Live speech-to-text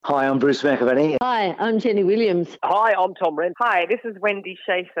Hi, I'm Bruce McAvaney. Hi, I'm Jenny Williams. Hi, I'm Tom Wren. Hi, this is Wendy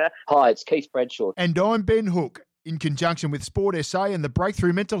Schaefer. Hi, it's Keith Bradshaw. And I'm Ben Hook. In conjunction with Sport SA and the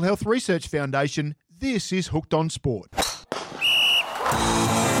Breakthrough Mental Health Research Foundation, this is Hooked on Sport.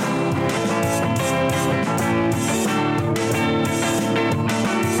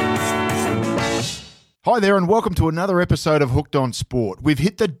 Hi there and welcome to another episode of Hooked on Sport. We've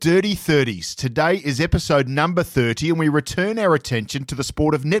hit the dirty 30s. Today is episode number 30 and we return our attention to the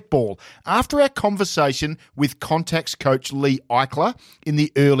sport of netball after our conversation with Contacts coach Lee Eichler in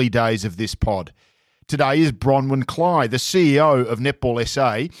the early days of this pod. Today is Bronwyn Cly, the CEO of Netball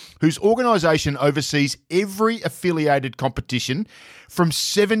SA, whose organisation oversees every affiliated competition from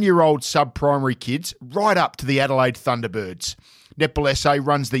 7-year-old sub-primary kids right up to the Adelaide Thunderbirds. Netball SA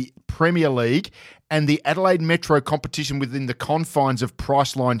runs the Premier League and the Adelaide Metro competition within the confines of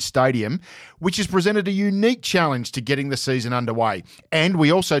Priceline Stadium, which has presented a unique challenge to getting the season underway. And we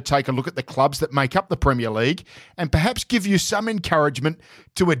also take a look at the clubs that make up the Premier League and perhaps give you some encouragement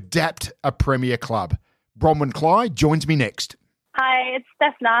to adapt a Premier club. Bronwyn Cly joins me next. Hi, it's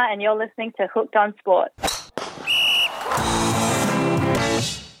Steph Nah, and you're listening to Hooked on Sport.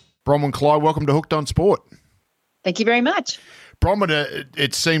 Bronwyn Cly, welcome to Hooked on Sport. Thank you very much. Bronwyn,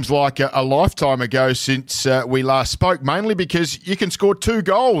 it seems like a lifetime ago since we last spoke, mainly because you can score 2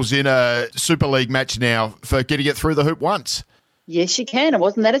 goals in a Super League match now for getting it through the hoop once. Yes, you can.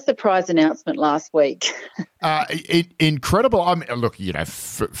 Wasn't that a surprise announcement last week? Incredible. I mean, look,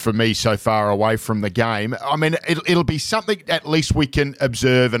 for me, so far away from the game, I mean, it'll be something at least we can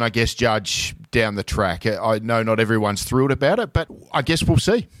observe and I guess judge down the track. I know not everyone's thrilled about it, but I guess we'll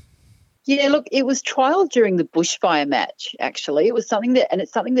see. Yeah, look, it was trialled during the bushfire match, actually. It was something that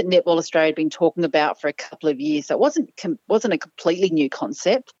Netball Australia had been talking about for a couple of years. So it wasn't a completely new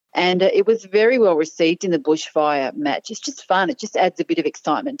concept. And it was very well received in the bushfire match. It's just fun. It just adds a bit of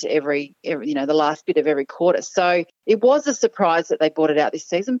excitement to every the last bit of every quarter. So it was a surprise that they brought it out this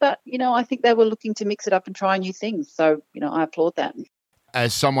season. But, I think they were looking to mix it up and try new things. So, I applaud that.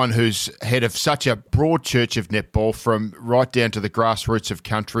 As someone who's head of such a broad church of netball, from right down to the grassroots of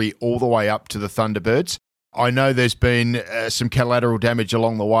country all the way up to the Thunderbirds, I know there's been some collateral damage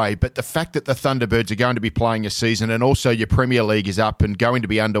along the way, but the fact that the Thunderbirds are going to be playing a season and also your Premier League is up and going to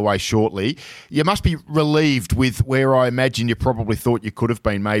be underway shortly, you must be relieved with where I imagine you probably thought you could have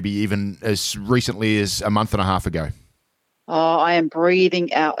been maybe even as recently as a month and a half ago. Oh, I am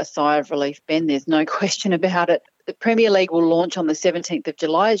breathing out a sigh of relief, Ben. There's no question about it. The Premier League will launch on the 17th of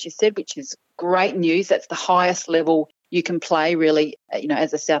July, as you said, which is great news. That's the highest level you can play, really,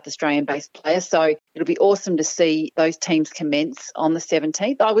 as a South Australian-based player. So it'll be awesome to see those teams commence on the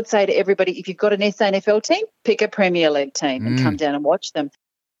 17th. I would say to everybody, if you've got an SANFL team, pick a Premier League team and come down and watch them.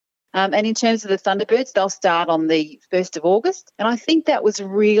 And in terms of the Thunderbirds, they'll start on the 1st of August. And I think that was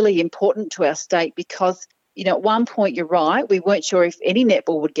really important to our state because at one point, you're right, we weren't sure if any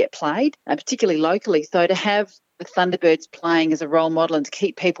netball would get played, particularly locally. So to have the Thunderbirds playing as a role model and to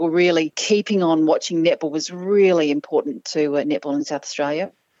keep people really keeping on watching netball was really important to netball in South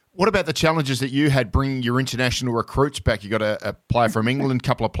Australia. What about the challenges that you had bringing your international recruits back? You got a player from England, a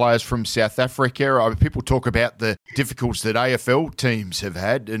couple of players from South Africa. People talk about the difficulties that AFL teams have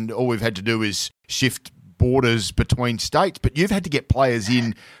had, and all we've had to do is shift borders between states, but you've had to get players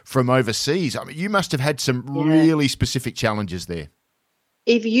in from overseas. I mean, you must have had some really specific challenges there.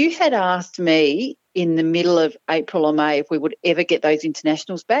 If you had asked me in the middle of April or May if we would ever get those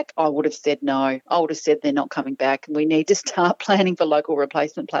internationals back, I would have said no. I would have said they're not coming back and we need to start planning for local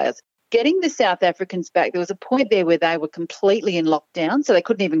replacement players. Getting the South Africans back, there was a point there where they were completely in lockdown, so they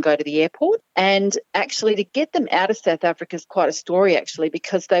couldn't even go to the airport. And actually to get them out of South Africa is quite a story, actually,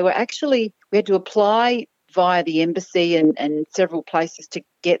 because we had to apply via the embassy and several places to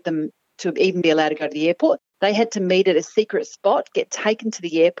get them to even be allowed to go to the airport. They had to meet at a secret spot, get taken to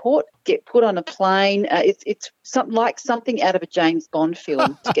the airport, get put on a plane. It's something out of a James Bond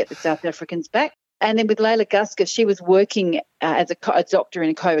film to get the South Africans back. And then with Layla Guska, she was working as a doctor in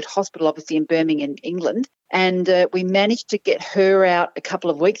a COVID hospital, obviously in Birmingham, England. And we managed to get her out a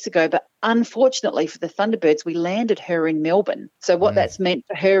couple of weeks ago. But unfortunately for the Thunderbirds, we landed her in Melbourne. So what that's meant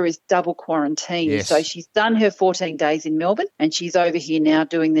for her is double quarantine. Yes. So she's done her 14 days in Melbourne and she's over here now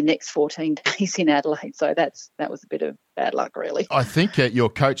doing the next 14 days in Adelaide. So that was a bit of bad luck, really. I think your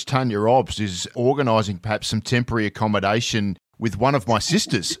coach, Tanya Robbs, is organising perhaps some temporary accommodation with one of my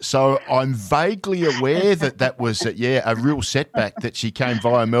sisters. So I'm vaguely aware that was, a real setback that she came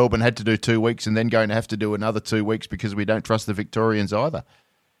via Melbourne, had to do 2 weeks and then going to have to do another 2 weeks because we don't trust the Victorians either.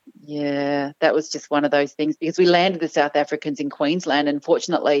 Yeah, that was just one of those things because we landed the South Africans in Queensland and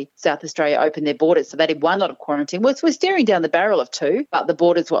fortunately South Australia opened their borders. So they did one lot of quarantine. We're staring down the barrel of two, but the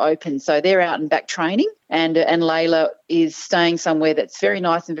borders were open. So they're out and back training and Layla is staying somewhere that's very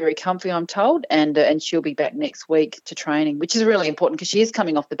nice and very comfy, I'm told, and she'll be back next week to training, which is really important because she is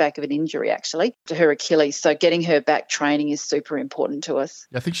coming off the back of an injury actually to her Achilles. So getting her back training is super important to us.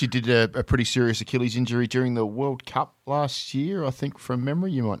 I think she did a pretty serious Achilles injury during the World Cup last year, I think, from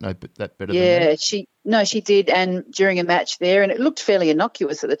memory. You might know that better than me. Yeah, she did, and during a match there, and it looked fairly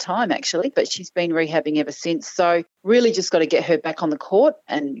innocuous at the time, actually, but she's been rehabbing ever since. So really just got to get her back on the court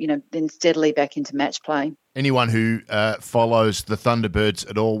and, then steadily back into match play. Anyone who follows the Thunderbirds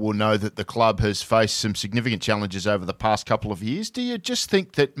at all will know that the club has faced some significant challenges over the past couple of years. Do you just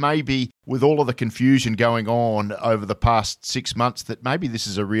think that maybe with all of the confusion going on over the past 6 months that maybe this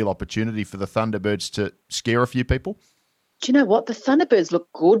is a real opportunity for the Thunderbirds to scare a few people? Do you know what? The Thunderbirds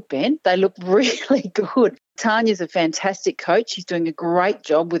look good, Ben. They look really good. Tanya's a fantastic coach. She's doing a great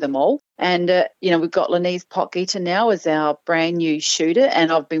job with them all. And, we've got Lenise Potgieter now as our brand new shooter,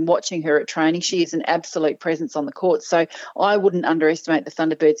 and I've been watching her at training. She is an absolute presence on the court. So I wouldn't underestimate the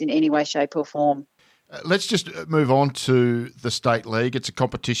Thunderbirds in any way, shape or form. Let's just move on to the State League. It's a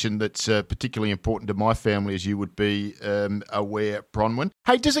competition that's particularly important to my family, as you would be aware, Bronwyn.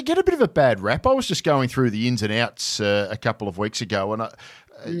 Hey, does it get a bit of a bad rap? I was just going through the ins and outs a couple of weeks ago,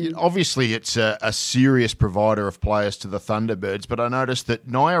 and obviously it's a serious provider of players to the Thunderbirds, but I noticed that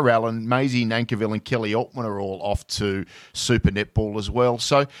Nia Allen, Maisie Nankerville and Kelly Altman are all off to Super Netball as well.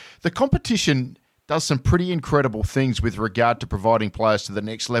 So the competition does some pretty incredible things with regard to providing players to the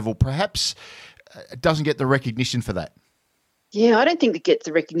next level. Perhaps it doesn't get the recognition for that. Yeah, I don't think it gets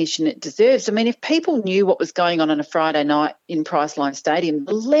the recognition it deserves. I mean, if people knew what was going on a Friday night in Priceline Stadium,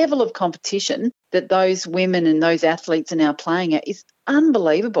 the level of competition that those women and those athletes are now playing at is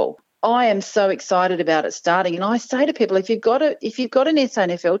unbelievable. I am so excited about it starting. And I say to people, if you've got an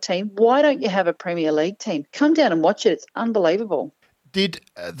SANFL team, why don't you have a Premier League team? Come down and watch it. It's unbelievable. Did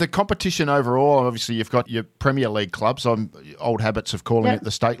the competition overall, obviously you've got your Premier League clubs, old habits of calling it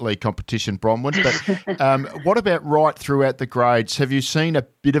the State League competition, Bronwyn, but what about right throughout the grades? Have you seen a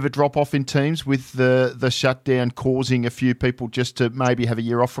bit of a drop-off in teams with the shutdown causing a few people just to maybe have a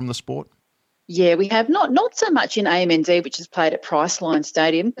year off from the sport? Yeah, we have not so much in AMNZ, which is played at Priceline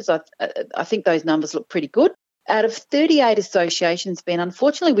Stadium, because I think those numbers look pretty good. Out of 38 associations, Ben,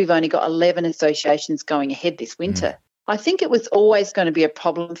 unfortunately we've only got 11 associations going ahead this winter. I think it was always going to be a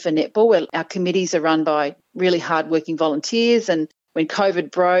problem for netball where our committees are run by really hardworking volunteers, and when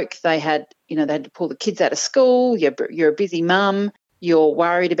COVID broke, they had to pull the kids out of school. You're a busy mum. You're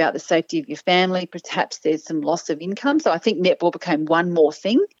worried about the safety of your family. Perhaps there's some loss of income. So I think netball became one more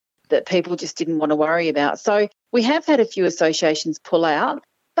thing that people just didn't want to worry about. So we have had a few associations pull out,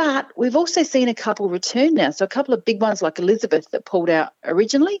 but we've also seen a couple return now. So a couple of big ones like Elizabeth that pulled out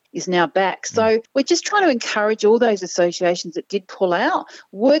originally is now back. So we're just trying to encourage all those associations that did pull out,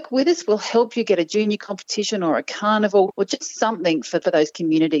 work with us. We'll help you get a junior competition or a carnival or just something for those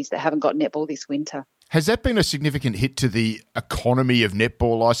communities that haven't got netball this winter. Has that been a significant hit to the economy of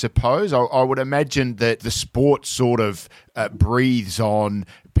netball, I suppose? I would imagine that the sport sort of breathes on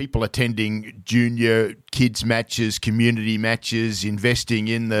people attending junior kids matches, community matches, investing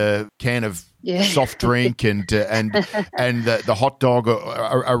in the can of soft drink and the hot dog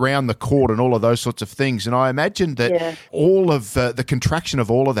around the court and all of those sorts of things. And I imagine that all of the contraction of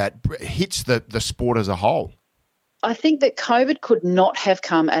all of that hits the sport as a whole. I think that COVID could not have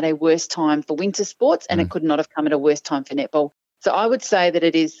come at a worse time for winter sports and it could not have come at a worse time for netball. So I would say that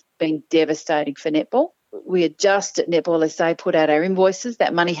it has been devastating for netball. We are just at Netball SA put out our invoices.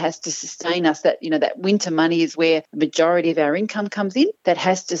 That money has to sustain us. That winter money is where the majority of our income comes in. That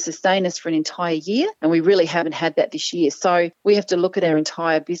has to sustain us for an entire year, and we really haven't had that this year. So we have to look at our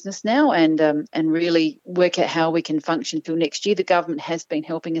entire business now and really work out how we can function till next year. The government has been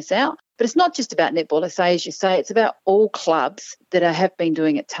helping us out. But it's not just about Netball SA, as you say. It's about all clubs that have been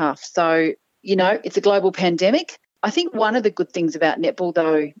doing it tough. So, it's a global pandemic. I think one of the good things about netball,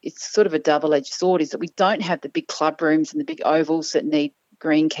 though, it's sort of a double-edged sword, is that we don't have the big club rooms and the big ovals that need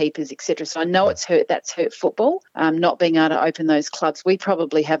greenkeepers, etc. So I know that's hurt football, not being able to open those clubs. We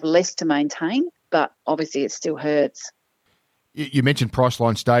probably have less to maintain, but obviously it still hurts. You mentioned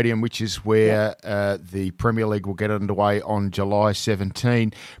Priceline Stadium, which is where the Premier League will get underway on July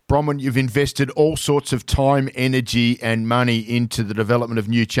 17. Bronwyn, you've invested all sorts of time, energy and money into the development of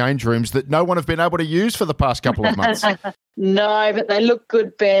new change rooms that no one have been able to use for the past couple of months. No, but they look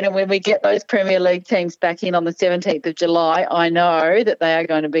good, Ben. And when we get those Premier League teams back in on the 17th of July, I know that they are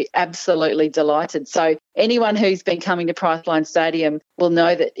going to be absolutely delighted. So anyone who's been coming to Priceline Stadium will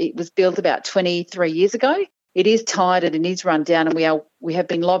know that it was built about 23 years ago. It is tired and it is run down, and we have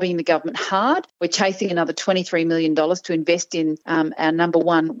been lobbying the government hard. We're chasing another $23 million to invest in our number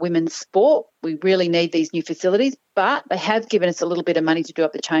one women's sport. We really need these new facilities, but they have given us a little bit of money to do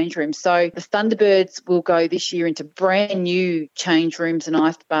up the change rooms. So the Thunderbirds will go this year into brand new change rooms and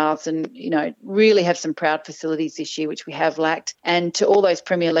ice baths and, really have some proud facilities this year, which we have lacked. And to all those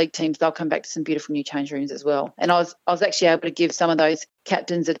Premier League teams, they'll come back to some beautiful new change rooms as well. And I was actually able to give some of those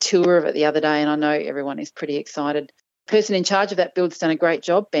captains a tour of it the other day, and I know everyone is pretty excited. Person in charge of that build's done a great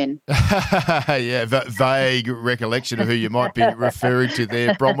job, Ben. Yeah, vague recollection of who you might be referring to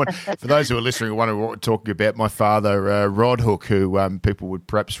there, Bronwyn. For those who are listening and wondering what we're talking about, my father, Rod Hook, who people would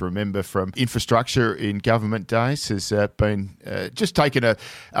perhaps remember from infrastructure in government days, has been just taken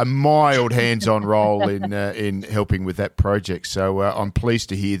a mild hands-on role in helping with that project. So I'm pleased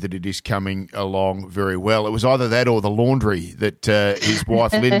to hear that it is coming along very well. It was either that or the laundry that his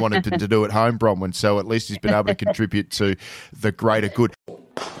wife Lynn wanted to do at home, Bronwyn. So at least he's been able to contribute to the greater good.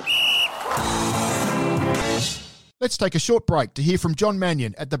 Let's take a short break to hear from John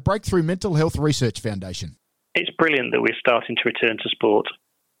Mannion at the Breakthrough Mental Health Research Foundation. It's brilliant that we're starting to return to sport,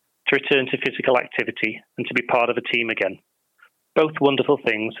 to return to physical activity and to be part of a team again. Both wonderful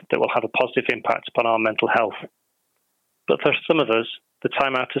things that will have a positive impact upon our mental health. But for some of us, the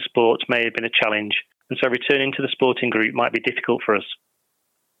time out of sport may have been a challenge, and so returning to the sporting group might be difficult for us.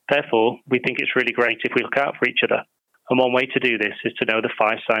 Therefore, we think it's really great if we look out for each other. And one way to do this is to know the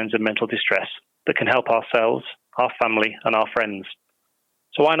 5 signs of mental distress that can help ourselves, our family, and our friends.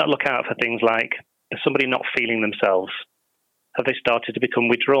 So why not look out for things like, is somebody not feeling themselves? Have they started to become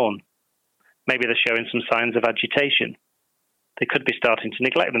withdrawn? Maybe they're showing some signs of agitation. They could be starting to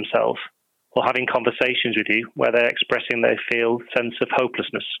neglect themselves or having conversations with you where they're expressing their sense of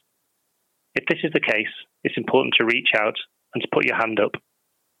hopelessness. If this is the case, it's important to reach out and to put your hand up.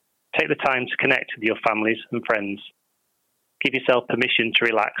 Take the time to connect with your families and friends. Give yourself permission to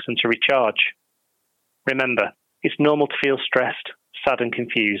relax and to recharge. Remember, it's normal to feel stressed, sad and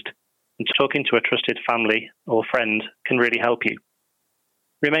confused, and talking to a trusted family or friend can really help you.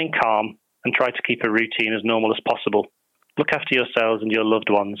 Remain calm and try to keep a routine as normal as possible. Look after yourselves and your loved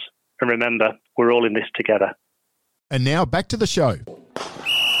ones, and remember, we're all in this together. And now back to the show.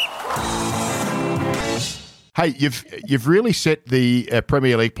 Hey, you've really set the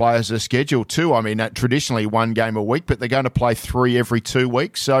Premier League players a schedule too. I mean, traditionally 1 game a week, but they're going to play 3 every 2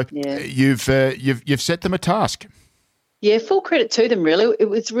 weeks. So yeah. You've set them a task. Yeah, full credit to them, really. It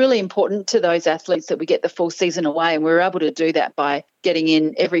was really important to those athletes that we get the full season away, and we were able to do that by getting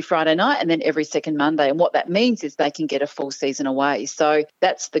in every Friday night and then every second Monday. And what that means is they can get a full season away. So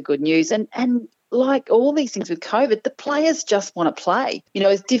that's the good news. And like all these things with COVID, the players just want to play.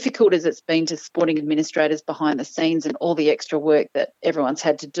 As difficult as it's been to sporting administrators behind the scenes and all the extra work that everyone's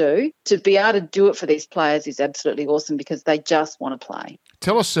had to do, to be able to do it for these players is absolutely awesome because they just want to play.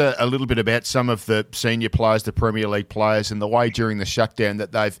 Tell us a little bit about some of the senior players, the Premier League players, and the way during the shutdown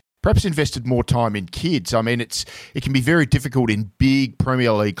that they've perhaps invested more time in kids. I mean, it can be very difficult in big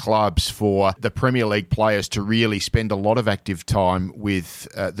Premier League clubs for the Premier League players to really spend a lot of active time with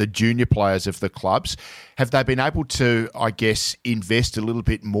the junior players of the clubs. Have they been able to, I guess, invest a little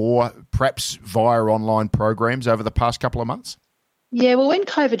bit more, perhaps via online programs over the past couple of months? Yeah, well, when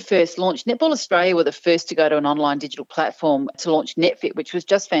COVID first launched, Netball Australia were the first to go to an online digital platform to launch NetFit, which was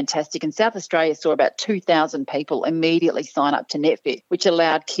just fantastic. And South Australia saw about 2,000 people immediately sign up to NetFit, which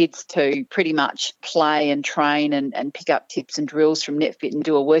allowed kids to pretty much play and train and pick up tips and drills from NetFit and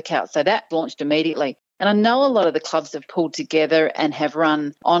do a workout. So that launched immediately. And I know a lot of the clubs have pulled together and have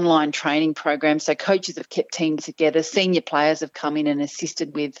run online training programs. So coaches have kept teams together. Senior players have come in and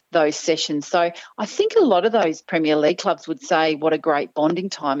assisted with those sessions. So I think a lot of those Premier League clubs would say what a great bonding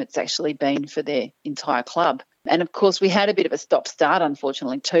time it's actually been for their entire club. And, of course, we had a bit of a stop-start,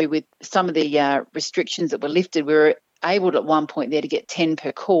 unfortunately, too, with some of the restrictions that were lifted. We were able at one point there to get 10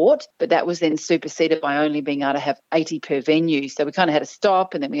 per court, but that was then superseded by only being able to have 80 per venue. So we kind of had to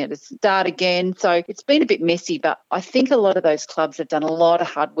stop and then we had to start again. So it's been a bit messy, but I think a lot of those clubs have done a lot of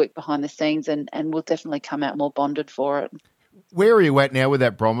hard work behind the scenes and will definitely come out more bonded for it. Where are you at now with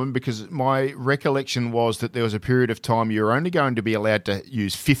that, Bronwyn? Because my recollection was that there was a period of time you were only going to be allowed to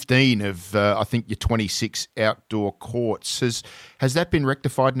use 15 of, I think, your 26 outdoor courts. Has that been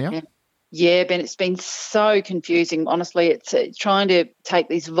rectified now? Yeah. Yeah, Ben, it's been so confusing. Honestly, it's trying to take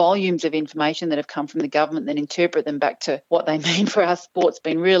these volumes of information that have come from the government and then interpret them back to what they mean for our sport's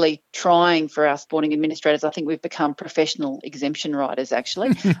been really trying for our sporting administrators. I think we've become professional exemption writers,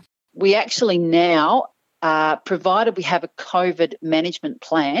 actually. We actually now, provided we have a COVID management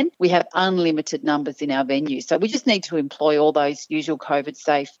plan, we have unlimited numbers in our venues. So we just need to employ all those usual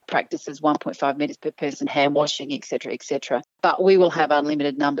COVID-safe practices, 1.5 metres per person, hand washing, et cetera, et cetera. But we will have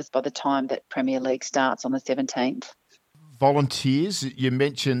unlimited numbers by the time that Premier League starts on the 17th. Volunteers, you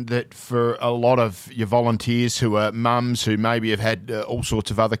mentioned that for a lot of your volunteers who are mums who maybe have had all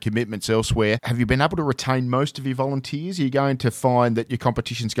sorts of other commitments elsewhere, have you been able to retain most of your volunteers? Are you going to find that your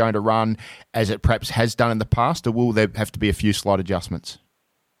competition's going to run as it perhaps has done in the past, or will there have to be a few slight adjustments?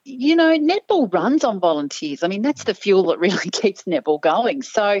 You know, netball runs on volunteers. I mean, that's the fuel that really keeps netball going.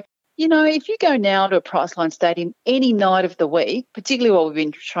 So, you know, if you go now to a Priceline Stadium any night of the week, particularly while we've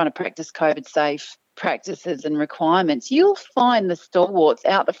been trying to practice COVID-safe practices and requirements, you'll find the stalwarts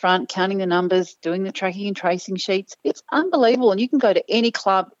out the front counting the numbers, doing the tracking and tracing sheets. It's unbelievable. And you can go to any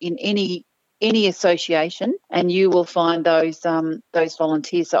club in any association and you will find those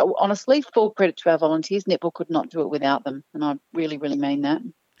volunteers. So honestly, full credit to our volunteers. Netball could not do it without them. And I really, really mean that.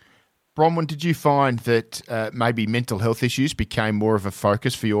 Bronwyn, did you find that maybe mental health issues became more of a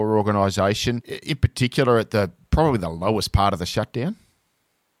focus for your organisation, in particular at probably the lowest part of the shutdown?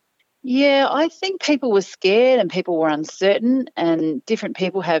 Yeah, I think people were scared and people were uncertain, and different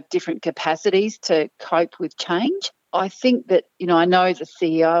people have different capacities to cope with change. I think that, you know, I know as a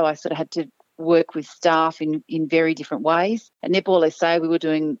CEO, I sort of had to work with staff in very different ways. At Netball SA, we were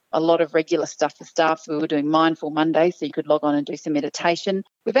doing a lot of regular stuff for staff. So we were doing Mindful Mondays, so you could log on and do some meditation.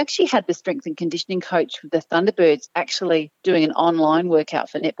 We've actually had the strength and conditioning coach with the Thunderbirds actually doing an online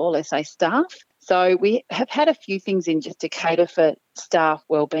workout for Netball SA staff. So we have had a few things in just to cater for staff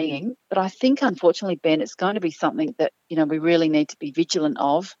wellbeing. But I think, unfortunately, Ben, it's going to be something that, you know, we really need to be vigilant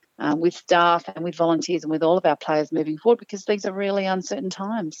of with staff and with volunteers and with all of our players moving forward, because these are really uncertain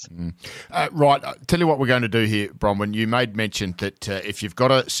times. Right. I'll tell you what we're going to do here, Bronwyn. You made mention that if you've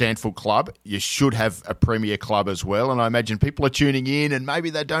got a Sandford club, you should have a Premier club as well. And I imagine people are tuning in and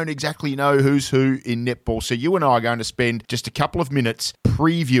maybe they don't exactly know who's who in netball. So you and I are going to spend just a couple of minutes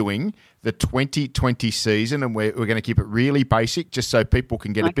previewing the 2020 season, and we're going to keep it really basic just so people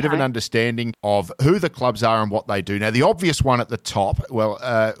can get a bit of an understanding of who the clubs are and what they do. Now, the obvious one at the top, well,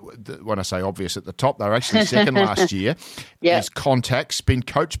 when I say obvious at the top, they were actually second last year, is Contacts, been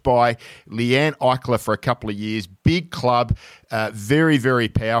coached by Leanne Eichler for a couple of years. Big club, very, very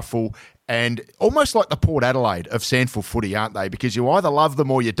powerful, and almost like the Port Adelaide of Sandford footy, aren't they? Because you either love them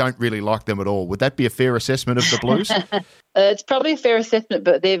or you don't really like them at all. Would that be a fair assessment of the Blues? It's probably a fair assessment,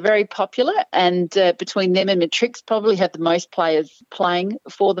 but they're very popular, and between them and Matrix probably have the most players playing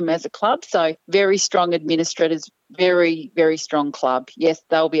for them as a club. So very strong administrators, very, very strong club. Yes,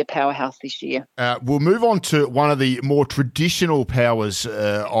 they'll be a powerhouse this year. We'll move on to one of the more traditional powers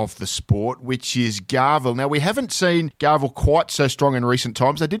of the sport, which is Garville. Now, we haven't seen Garville quite so strong in recent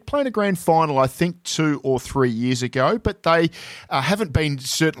times. They did play in a grand final, I think, 2 or 3 years ago, but they haven't been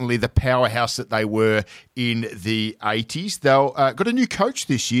certainly the powerhouse that they were in the 80s. They'll got a new coach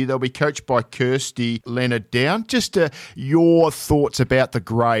this year. They'll be coached by Kirsty Leonard-Down. Just your thoughts about the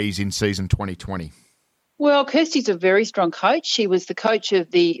Greys in season 2020. Well, Kirsty's a very strong coach. She was the coach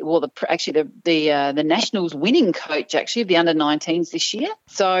of the Nationals winning coach, actually, of the under-19s this year.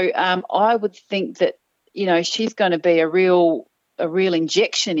 So I would think that, you know, she's going to be a real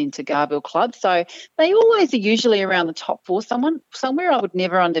injection into Garville Club. So they always are usually around the top 4 somewhere. I would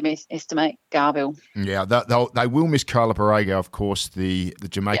never underestimate Garville. Yeah, they will miss Carla Borrego, of course, the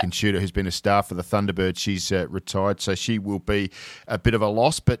Jamaican shooter who's been a star for the Thunderbirds. She's retired, so she will be a bit of a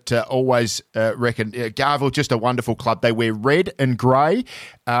loss, but always reckon Garville, just a wonderful club. They wear red and grey.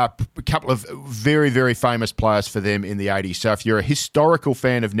 A couple of very, very famous players for them in the 80s. So if you're a historical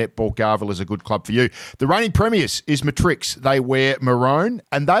fan of netball, Garville is a good club for you. The reigning premiers is Matrix. They wear maroon,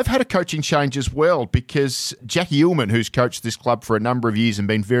 and they've had a coaching change as well, because Jackie Ullman, who's coached this club for a number of years and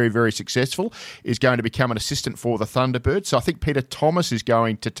been very, very successful, is going to become an assistant for the Thunderbirds. So I think Peter Thomas is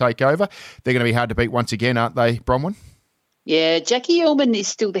going to take over. They're going to be hard to beat once again, aren't they, Bronwyn? Yeah, Jackie Ullman is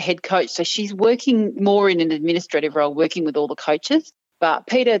still the head coach, so she's working more in an administrative role, working with all the coaches. But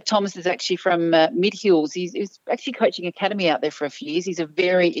Peter Thomas is actually from Mid Hills. He's actually coaching academy out there for a few years. He's a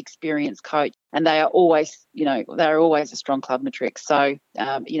very experienced coach, and they are always a strong club, Matrix. So,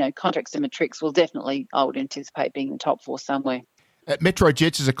 Contacts and Matrix will definitely, I would anticipate, being in the top 4 somewhere. Metro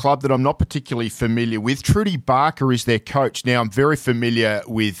Jets is a club that I'm not particularly familiar with. Trudy Barker is their coach. Now, I'm very familiar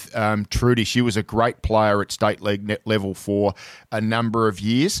with Trudy. She was a great player at state league level for a number of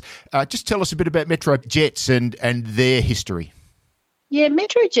years. Just tell us a bit about Metro Jets and their history. Yeah,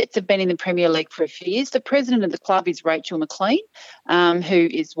 Metro Jets have been in the Premier League for a few years. The president of the club is Rachel McLean, who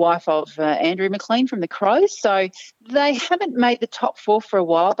is wife of Andrew McLean from the Crows. So they haven't made the top four for a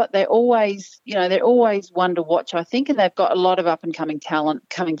while, but they're always one to watch, I think, and they've got a lot of up-and-coming talent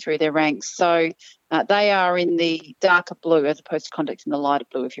coming through their ranks. So they are in the darker blue as opposed to Context in the lighter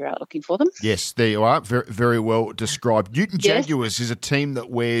blue if you're out looking for them. Yes, there you are. Very, very well described. Newton Jaguars is a team that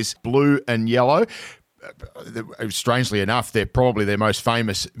wears blue and yellow. Strangely enough, probably their most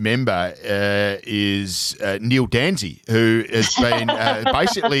famous member is Neil Danzy, who has been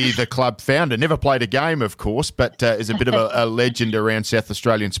basically the club founder. Never played a game, of course, but is a bit of a legend around South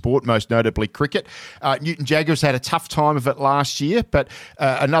Australian sport, most notably cricket. Newton Jaguars had a tough time of it last year, but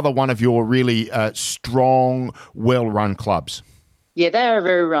another one of your really strong, well-run clubs. Yeah, they're a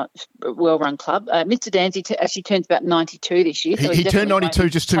very well-run club. Mr. Danzy actually turns about 92 this year. So he turned 92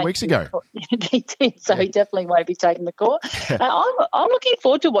 just 2 weeks ago. He did, so he definitely won't be taking the court. I'm looking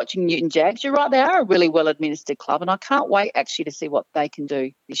forward to watching Newton Jags. You're right, they are a really well-administered club, and I can't wait actually to see what they can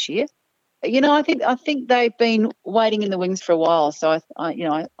do this year. I think they've been waiting in the wings for a while, so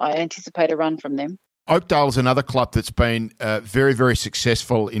I anticipate a run from them. Oakdale's another club that's been very, very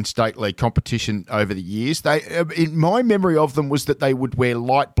successful in state league competition over the years. In my memory of them was that they would wear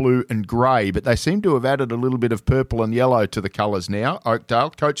light blue and grey, but they seem to have added a little bit of purple and yellow to the colours now.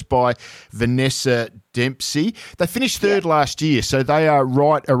 Oakdale, coached by Vanessa Dempsey. They finished third last year, so they are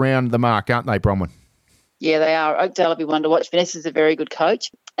right around the mark, aren't they, Bronwyn? Yeah, they are. Oakdale will be one to watch. Vanessa's a very good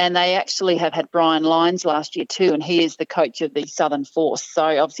coach. And they actually have had Brian Lyons last year too, and he is the coach of the Southern Force. So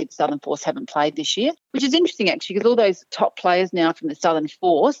obviously the Southern Force haven't played this year, which is interesting actually because all those top players now from the Southern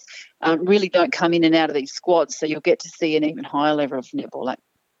Force really don't come in and out of these squads. So you'll get to see an even higher level of netball.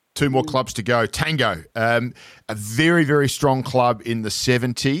 Two more clubs to go. Tango, a very, very strong club in the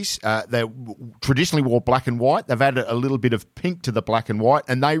 70s. They traditionally wore black and white. They've added a little bit of pink to the black and white,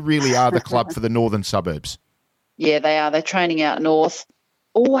 and they really are the club for the northern suburbs. Yeah, they are. They're training out north.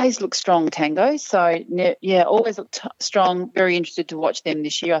 Always look strong, Tango. So, yeah, always look strong. Very interested to watch them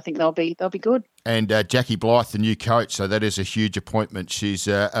this year. I think they'll be good. And Jackie Blythe, the new coach, so that is a huge appointment. She's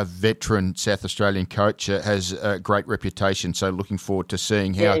a veteran South Australian coach, has a great reputation. So looking forward to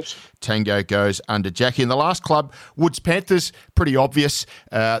seeing how Tango goes under Jackie. And the last club, Woods Panthers, pretty obvious.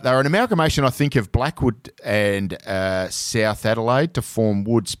 They're an amalgamation, I think, of Blackwood and South Adelaide to form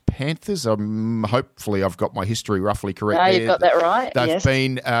Woods Panthers. Hopefully I've got my history roughly correct. No, you've got that right. They've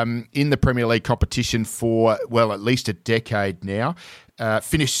been in the Premier League competition for, well, at least a decade now.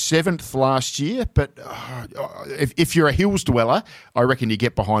 Finished 7th last year, but if you're a Hills dweller, I reckon you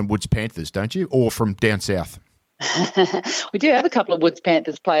get behind Woods Panthers, don't you? Or from down south. We do have a couple of Woods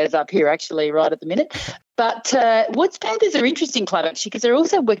Panthers players up here actually right at the minute. But Woods Panthers are an interesting club actually because they're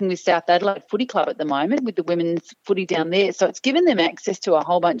also working with South Adelaide Footy Club at the moment with the women's footy down there. So it's given them access to a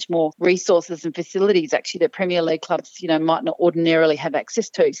whole bunch more resources and facilities actually that Premier League clubs, might not ordinarily have access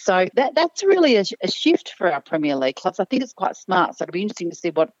to. So that's really a shift for our Premier League clubs. I think it's quite smart. So it'll be interesting to see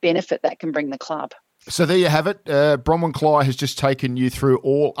what benefit that can bring the club. So there you have it. Bronwyn Cly has just taken you through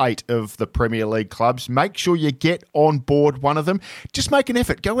all 8 of the Premier League clubs. Make sure you get on board one of them. Just make an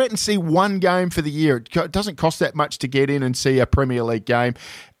effort. Go out and see one game for the year. It doesn't cost that much to get in and see a Premier League game.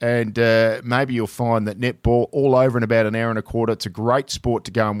 And maybe you'll find that netball all over in about an hour and a quarter. It's a great sport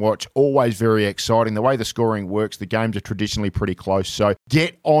to go and watch. Always very exciting. The way the scoring works, the games are traditionally pretty close. So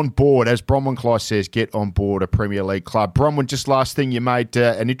get on board. As Bronwyn Cly says, get on board a Premier League club. Bronwyn, just last thing, you made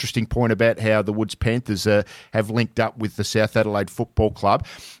an interesting point about how the Woods Panthers have linked up with the South Adelaide Football Club.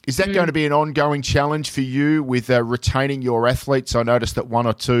 Is that going to be an ongoing challenge for you with retaining your athletes? I noticed that 1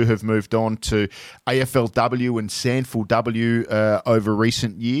 or 2 have moved on to AFLW and SANFLW over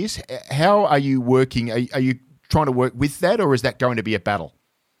recent years. How are you working? Are you trying to work with that, or is that going to be a battle?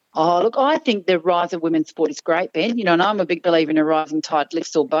 Oh, look, I think the rise of women's sport is great, Ben. And I'm a big believer in a rising tide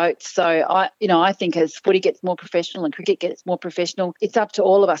lifts all boats. So, I think as footy gets more professional and cricket gets more professional, it's up to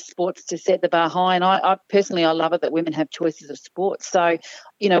all of us sports to set the bar high. And I personally love it that women have choices of sports. So,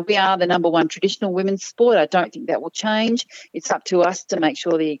 we are the number one traditional women's sport. I don't think that will change. It's up to us to make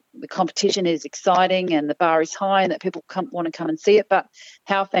sure the competition is exciting and the bar is high and that people want to come and see it. But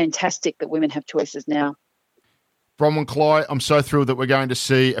how fantastic that women have choices now. Bronwyn Cly, I'm so thrilled that we're going to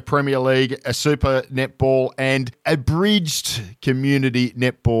see a Premier League, a Super Netball and a bridged community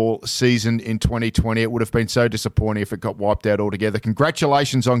netball season in 2020. It would have been so disappointing if it got wiped out altogether.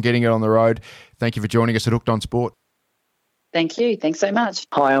 Congratulations on getting it on the road. Thank you for joining us at Hooked on Sport. Thank you. Thanks so much.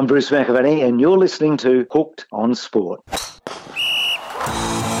 Hi, I'm Bruce McAvaney, and you're listening to Hooked on Sport.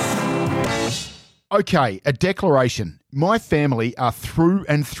 Okay, a declaration. My family are through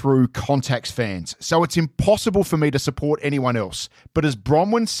and through Contacts fans, so it's impossible for me to support anyone else. But as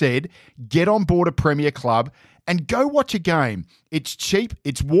Bronwyn said, get on board a Premier club and go watch a game. It's cheap,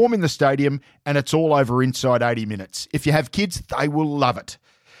 it's warm in the stadium, and it's all over inside 80 minutes. If you have kids, they will love it.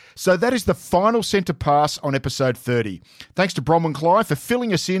 So that is the final centre pass on episode 30. Thanks to Bronwyn Clive for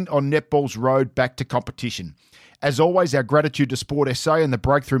filling us in on netball's road back to competition. As always, our gratitude to Sport SA and the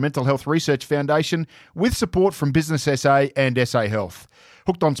Breakthrough Mental Health Research Foundation, with support from Business SA and SA Health.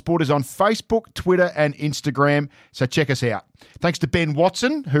 Hooked on Sport is on Facebook, Twitter and Instagram, so check us out. Thanks to Ben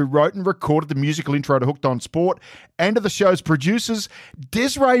Watson, who wrote and recorded the musical intro to Hooked on Sport, and to the show's producers,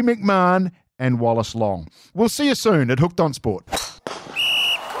 Desiree McMahon and Wallace Long. We'll see you soon at Hooked on Sport.